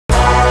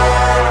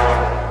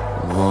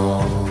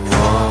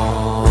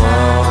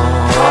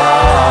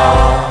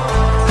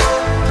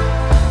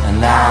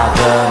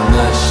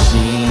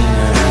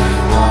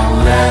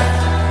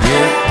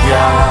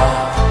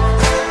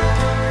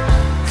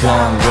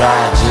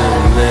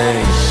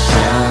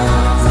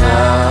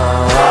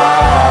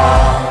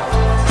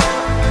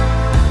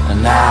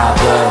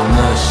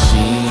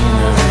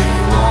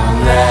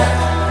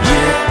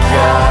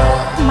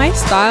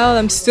style.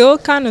 I'm still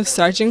kind of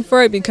searching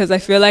for it because I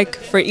feel like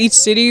for each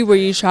city where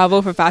you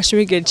travel for Fashion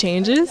Week, it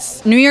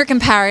changes. New York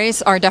and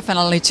Paris are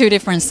definitely two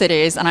different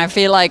cities, and I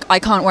feel like I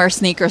can't wear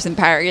sneakers in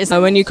Paris.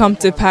 When you come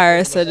to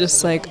Paris, I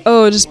just like,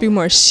 oh, just be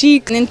more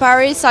chic. In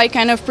Paris, I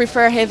kind of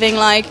prefer having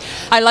like...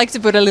 I like to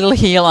put a little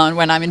heel on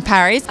when I'm in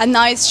Paris. A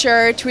nice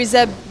shirt with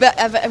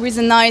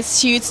a nice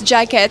suit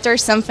jacket or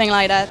something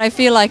like that. I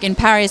feel like in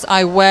Paris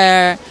I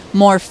wear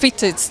more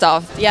fitted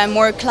stuff. Yeah,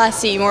 more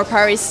classy, more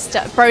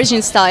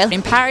Parisian style.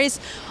 In Paris,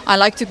 I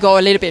like to go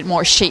a little bit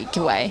more chic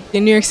way.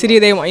 In New York City,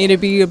 they want you to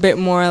be a bit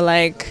more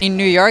like... In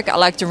New York, I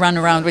like to run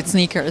around with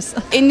sneakers.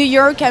 In New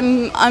York,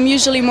 I'm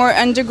usually more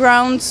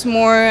underground,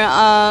 more...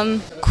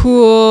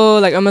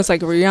 cool, like almost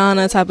like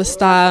Rihanna type of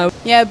style.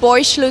 Yeah,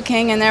 boyish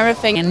looking and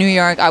everything. In New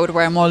York, I would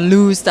wear more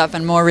loose stuff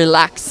and more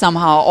relaxed,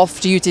 somehow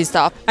off-duty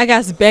stuff. I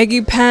guess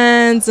baggy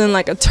pants and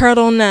like a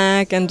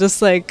turtleneck, and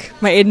just like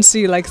my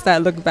agency likes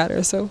that look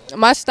better, so.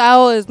 My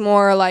style is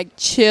more like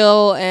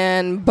chill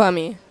and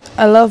bummy.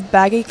 I love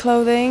baggy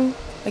clothing,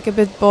 like a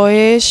bit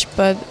boyish,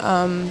 but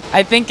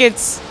I think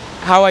it's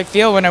how I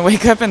feel when I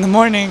wake up in the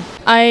morning.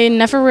 I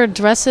never wear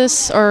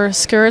dresses or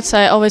skirts,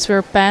 I always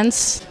wear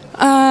pants.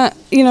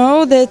 you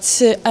know,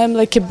 that I'm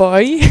like a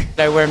boy.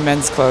 I wear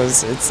men's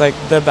clothes, it's like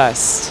the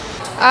best.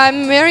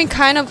 I'm wearing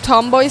kind of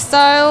tomboy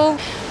style.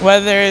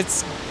 Whether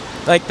it's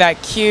like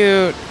that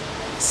cute,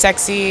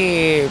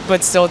 sexy,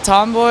 but still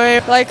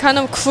tomboy. Like kind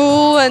of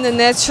cool and the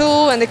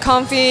natural and the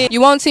comfy.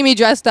 You won't see me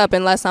dressed up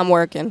unless I'm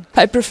working.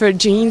 I prefer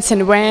jeans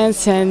and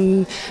vans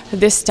and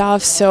this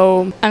stuff,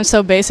 so... I'm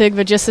so basic,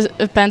 but just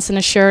a pants and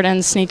a shirt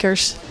and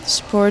sneakers.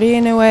 Sporty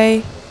in a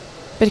way,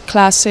 bit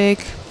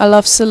classic. I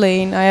love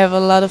Celine, I have a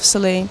lot of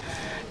Celine.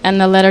 And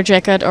a leather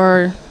jacket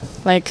or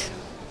like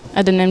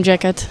a denim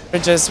jacket. We're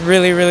just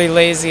really, really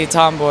lazy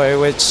tomboy,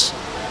 which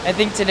I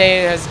think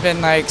today has been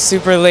like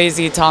super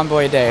lazy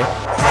tomboy day.